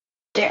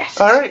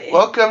audacity. Alright,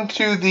 welcome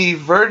to the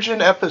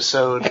virgin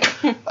episode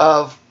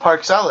of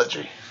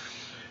Parksology.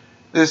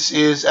 This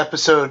is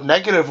episode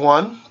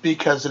 -1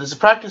 because it is a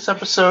practice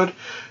episode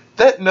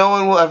that no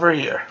one will ever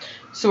hear.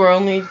 So we're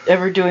only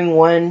ever doing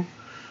one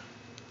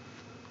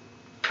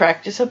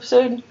practice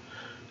episode?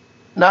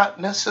 Not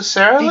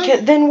necessarily.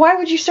 Then why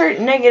would you start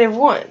at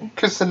 -1?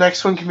 Because the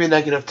next one can be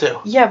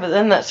 -2. Yeah, but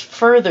then that's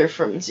further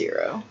from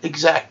 0.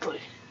 Exactly.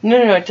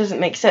 No, it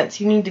doesn't make sense.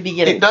 You need to be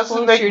getting closer to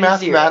 0. It doesn't make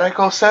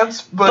mathematical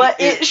sense, but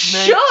it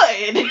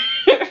should!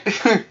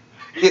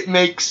 It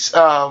makes,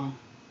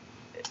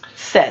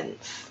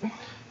 sense.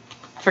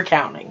 For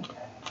counting.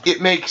 It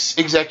makes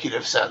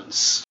executive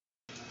sense.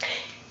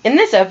 In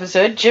this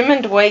episode, Jim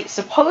and Dwight,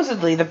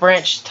 supposedly the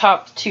branch's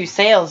top 2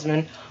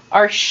 salesmen,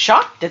 are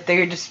shocked at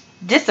their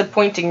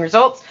disappointing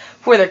results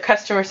for their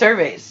customer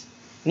surveys.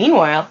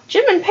 Meanwhile,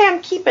 Jim and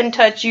Pam keep in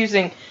touch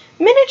using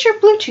miniature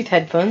Bluetooth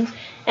headphones,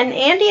 and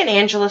Andy and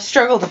Angela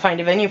struggle to find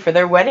a venue for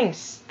their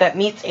weddings that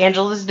meets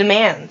Angela's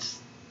demands.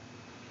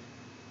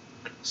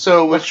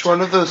 So, which one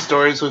of those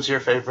stories was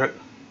your favorite?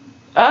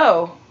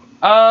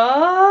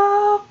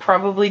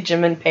 Probably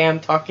Jim and Pam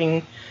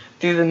talking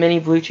through the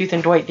mini Bluetooth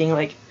and Dwight being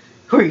like,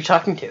 "Who are you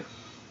talking to?"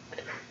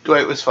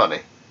 Dwight was funny.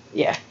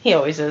 Yeah, he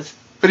always is.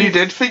 But he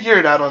did figure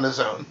it out on his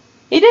own.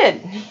 He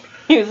did.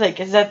 He was like,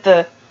 "Is that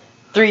the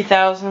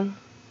 3,000?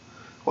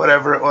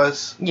 Whatever it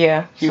was.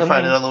 Yeah. You can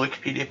find it on the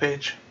Wikipedia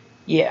page.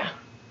 Yeah.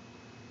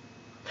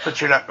 But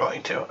you're not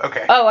going to.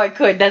 Okay. Oh, I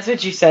could. That's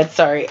what you said.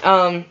 Sorry.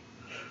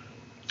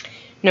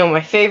 No,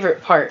 my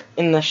favorite part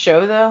in the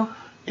show, though,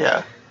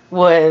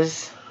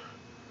 was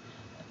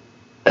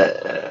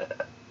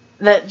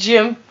that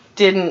Jim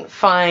couldn't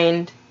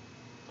find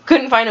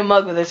a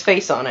mug with his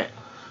face on it.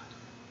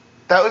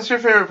 That was your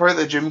favorite part,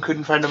 that Jim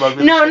couldn't find a mug with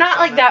his face No, on not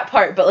like it? that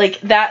part, but like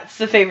that's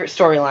the favorite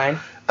storyline.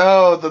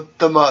 Oh,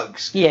 the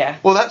mugs. Yeah.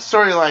 Well, that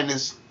storyline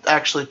is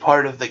actually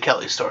part of the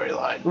Kelly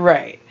storyline.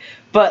 Right.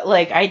 But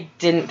like I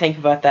didn't think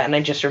about that, and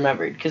I just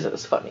remembered because it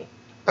was funny.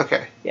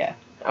 Okay. Yeah.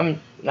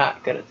 I'm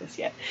not good at this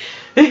yet.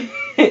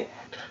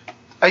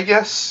 I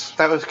guess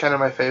that was kind of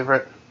my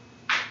favorite.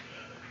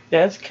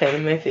 That's kind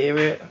of my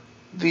favorite.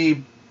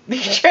 You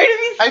try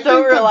to be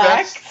so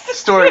relaxed. The best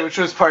story, which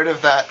was part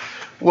of that,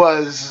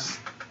 was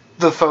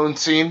the phone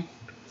scene.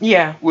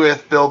 Yeah.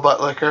 With Bill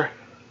Buttlicker.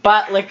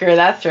 Buttlicker,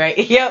 that's right.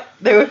 Yep,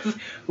 there was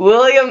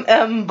William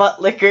M.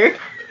 Buttlicker.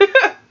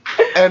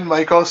 And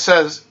Michael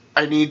says,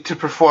 "I need to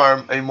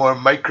perform a more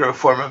micro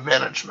form of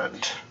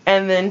management."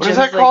 And then what is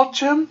that called,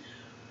 Jim?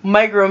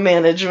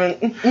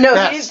 Micromanagement.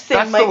 No, he didn't say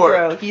that's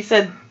micro. He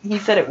said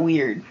it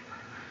weird.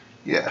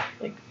 Yeah.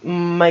 Like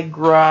my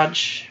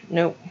garage.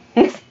 Nope.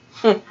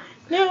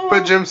 No.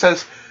 But Jim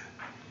says,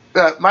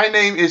 "My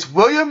name is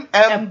William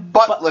M.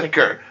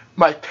 Buttlicker.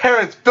 My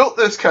parents built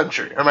this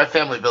country, or my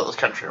family built this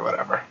country, or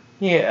whatever."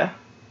 Yeah.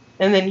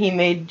 And then he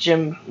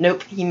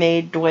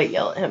made Dwight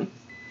yell at him.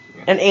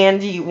 And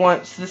Andy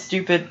wants the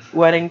stupid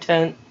wedding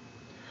tent.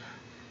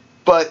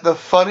 But the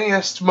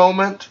funniest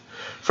moment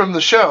from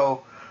the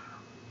show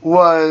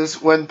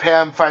was when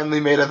Pam finally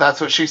made a "that's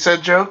what she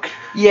said" joke.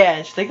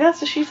 Yeah, she's like,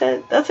 "That's what she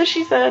said. That's what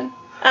she said."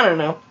 I don't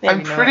know.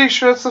 I'm pretty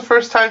sure it's the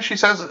first time she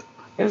says it.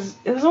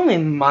 It was only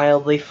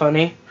mildly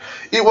funny.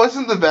 It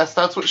wasn't the best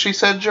 "that's what she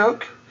said"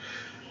 joke.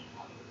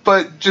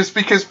 But just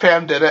because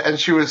Pam did it and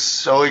she was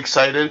so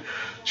excited,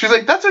 she was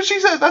like, "That's what she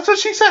said. That's what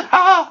she said.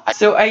 Ha!"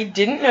 So I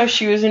didn't know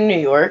she was in New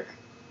York.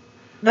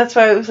 That's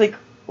why I was like,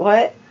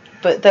 "What?"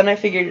 But then I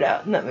figured it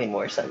out, and that made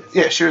more sense.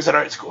 Yeah, she was at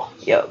art school.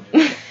 Yep.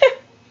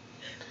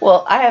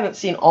 Well, I haven't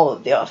seen all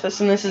of The Office,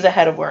 and this is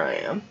ahead of where I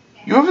am.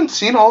 You haven't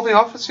seen all The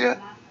Office yet?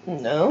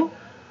 No.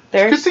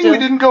 Good thing we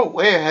didn't go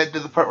way ahead to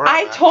the part where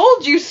I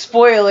told you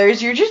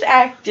spoilers. You're just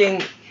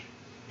acting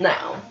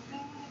now.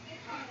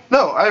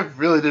 No, I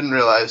really didn't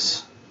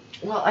realize.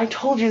 Well, I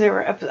told you there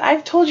were episodes.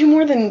 I've told you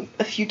more than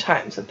a few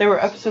times that there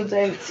were episodes I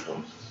haven't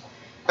seen.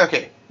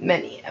 Okay.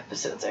 Many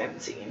episodes I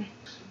haven't seen.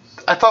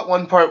 I thought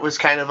one part was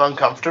kind of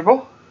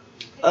uncomfortable.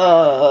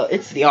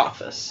 It's The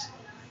Office.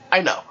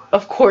 I know.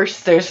 Of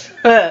course there's...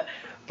 But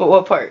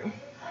what part?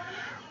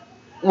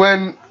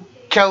 When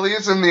Kelly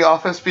is in the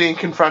office being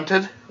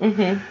confronted.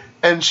 Mm-hmm.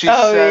 And she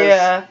says...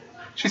 yeah.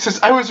 She says,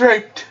 "I was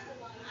raped."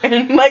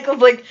 And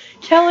Michael's like,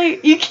 "Kelly,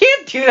 you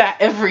can't do that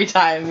every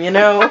time, you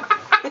know?"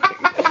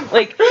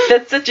 Like,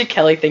 that's such a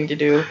Kelly thing to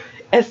do.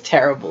 It's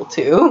terrible,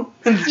 too.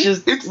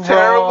 It's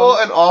terrible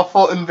and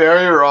awful and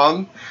very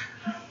wrong.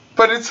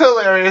 But it's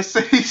hilarious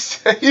that he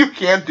said you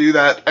can't do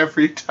that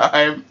every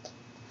time.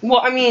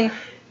 Well, I mean,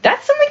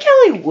 that's something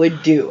Kelly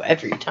would do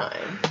every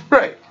time.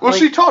 Right. Well,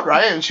 she told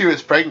Ryan she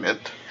was pregnant.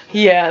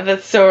 Yeah,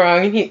 that's so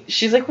wrong. And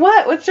she's like,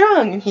 "What? What's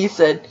wrong?" And he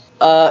said,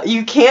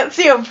 "You can't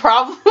see a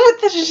problem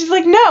with this?" And she's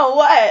like, "No,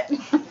 what?"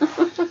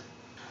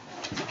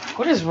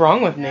 What is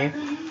wrong with me?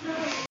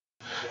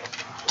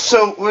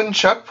 So, when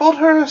Chuck pulled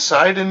her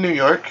aside in New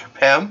York,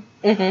 Pam,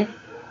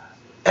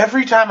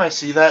 every time I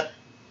see that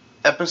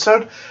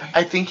episode,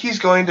 I think he's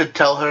going to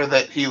tell her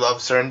that he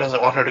loves her and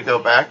doesn't want her to go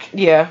back.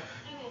 Yeah.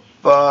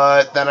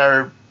 But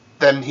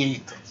then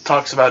he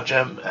talks about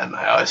Jim, and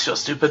I always feel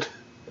stupid.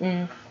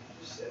 Mm.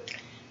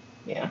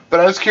 Yeah. But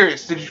I was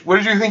curious. What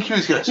did you think he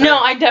was gonna say? No,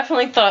 I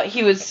definitely thought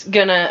he was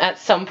gonna at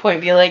some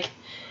point be like,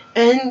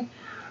 and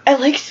I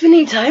like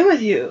spending time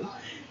with you,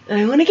 and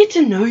I want to get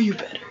to know you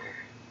better,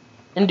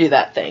 and do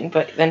that thing.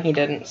 But then he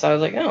didn't, so I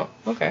was like, oh,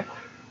 okay.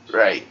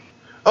 Right.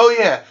 Oh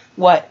yeah.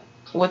 What?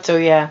 What's oh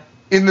yeah?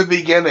 In the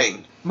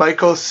beginning,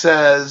 Michael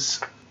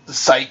says,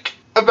 "Psych,"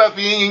 about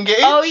being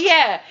engaged. Oh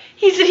yeah,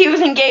 he said he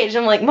was engaged.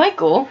 I'm like,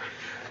 Michael,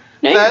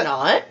 no, you're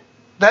not.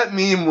 That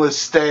meme was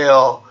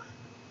stale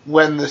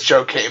when the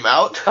show came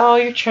out. Oh,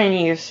 you're trying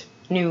to use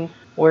new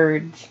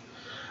words.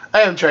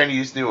 I am trying to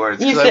use new words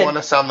because I want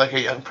to sound like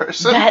a young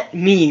person. That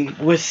meme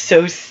was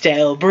so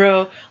stale,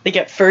 bro. Like,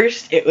 at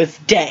first, it was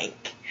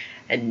dank,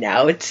 and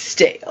now it's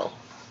stale.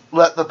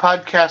 Let the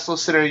podcast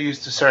listener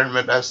use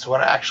discernment as to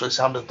what I actually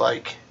sounded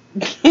like.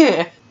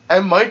 Yeah.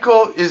 And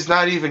Michael is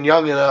not even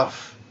young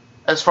enough,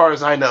 as far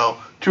as I know,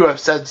 to have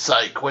said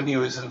psych when he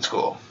was in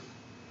school.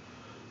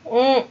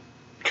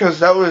 Because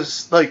that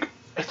was, like,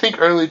 I think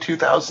early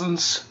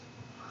 2000s.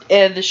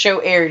 The show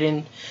aired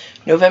in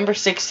November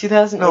 6,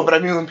 2008. No, but I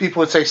mean when people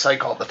would say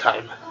psych all the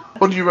time.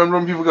 Well, do you remember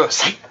when people go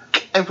psych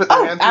and put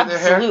their hands in their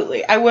hair?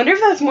 Absolutely. I wonder if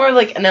that's more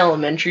like an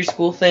elementary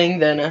school thing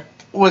than a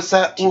Was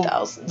that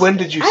 2000s when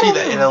did you see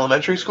that? In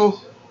elementary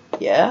school?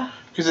 Yeah.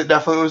 Because it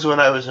definitely was when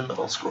I was in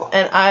middle school.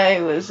 And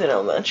I was in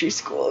elementary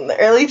school in the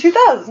early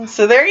 2000s,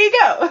 so there you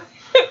go.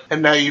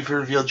 And now you've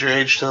revealed your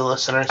age to the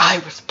listeners. I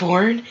was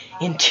born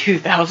in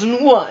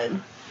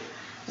 2001.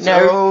 So,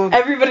 No,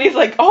 everybody's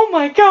like, oh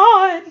my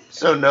god.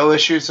 So no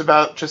issues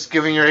about just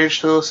giving your age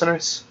to the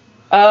listeners?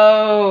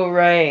 Oh,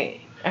 right.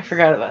 I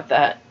forgot about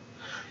that.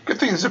 Good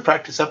thing it's a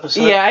practice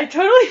episode. Yeah, I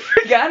totally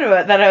forgot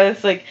about that. I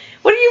was like,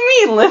 what do you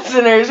mean,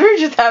 listeners? We're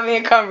just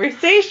having a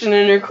conversation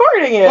and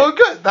recording it. Well,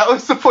 good. That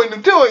was the point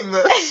of doing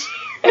this.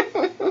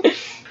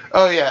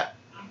 Oh, yeah.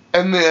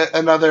 And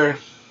another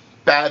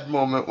bad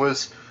moment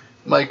was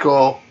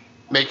Michael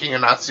making a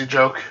Nazi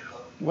joke.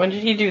 When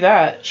did he do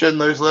that?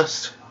 Schindler's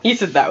List. He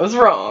said that was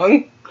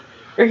wrong.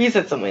 Or he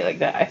said something like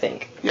that, I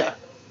think. Yeah.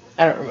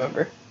 I don't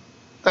remember.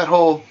 That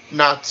whole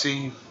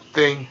Nazi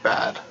thing,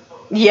 bad.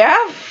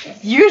 Yeah,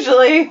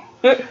 usually.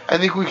 I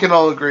think we can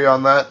all agree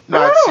on that.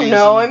 I don't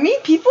know. I mean,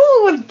 people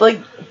with,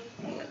 like,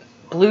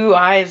 blue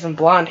eyes and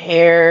blonde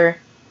hair.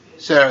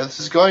 Sarah,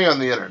 this is going on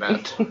the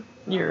internet.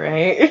 You're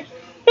right.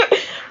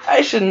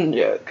 I shouldn't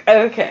joke.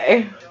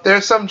 Okay. There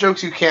are some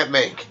jokes you can't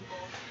make.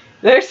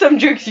 There's some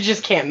jokes you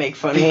just can't make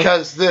funny.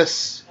 Because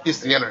this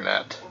is the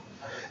internet.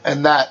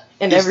 And that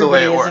is the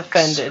way it works. And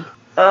everybody is offended.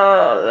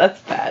 Oh,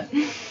 that's bad.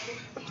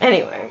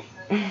 Anyway.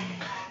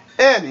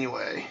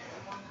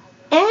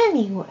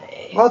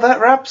 Well, that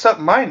wraps up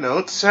my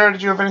notes. Sarah,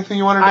 did you have anything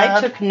you wanted to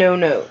add? I took no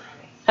note.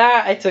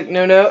 I took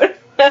no note.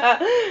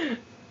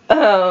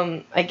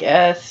 I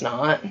guess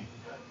not.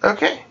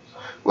 Okay.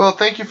 Well,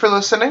 thank you for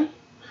listening.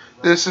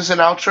 This is an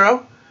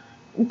outro.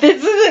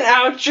 This is an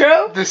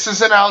outro? This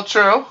is an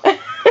outro.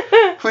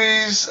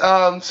 Please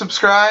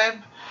subscribe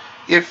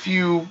if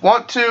you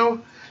want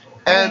to.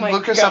 And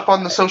look us up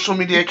on the social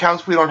media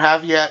accounts we don't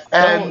have yet.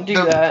 And don't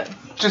do that.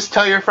 Just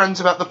tell your friends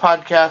about the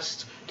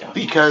podcast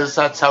because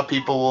that's how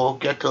people will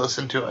get to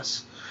listen to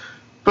us.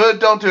 But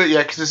don't do it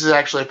yet because this is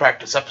actually a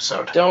practice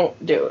episode.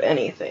 Don't do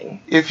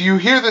anything. If you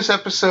hear this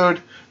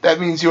episode,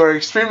 that means you are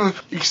extremely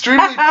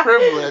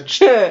privileged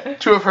to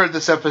have heard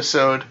this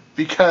episode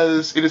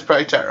because it is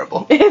probably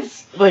terrible.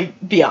 It's, like,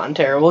 beyond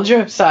terrible,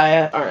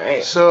 Josiah.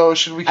 Alright. So,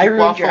 should we keep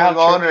waffling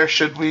on or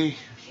should we...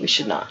 We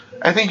should not.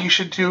 I think you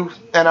should do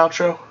an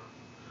outro.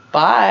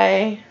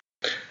 Bye.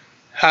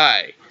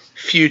 Hi,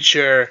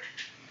 future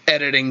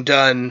editing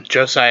done,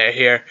 Josiah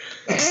here.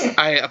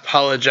 I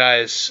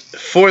apologize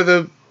for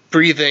the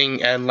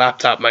breathing and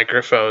laptop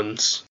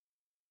microphones.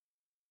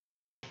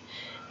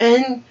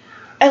 And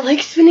I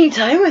like spending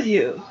time with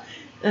you,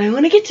 and I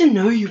want to get to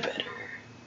know you better.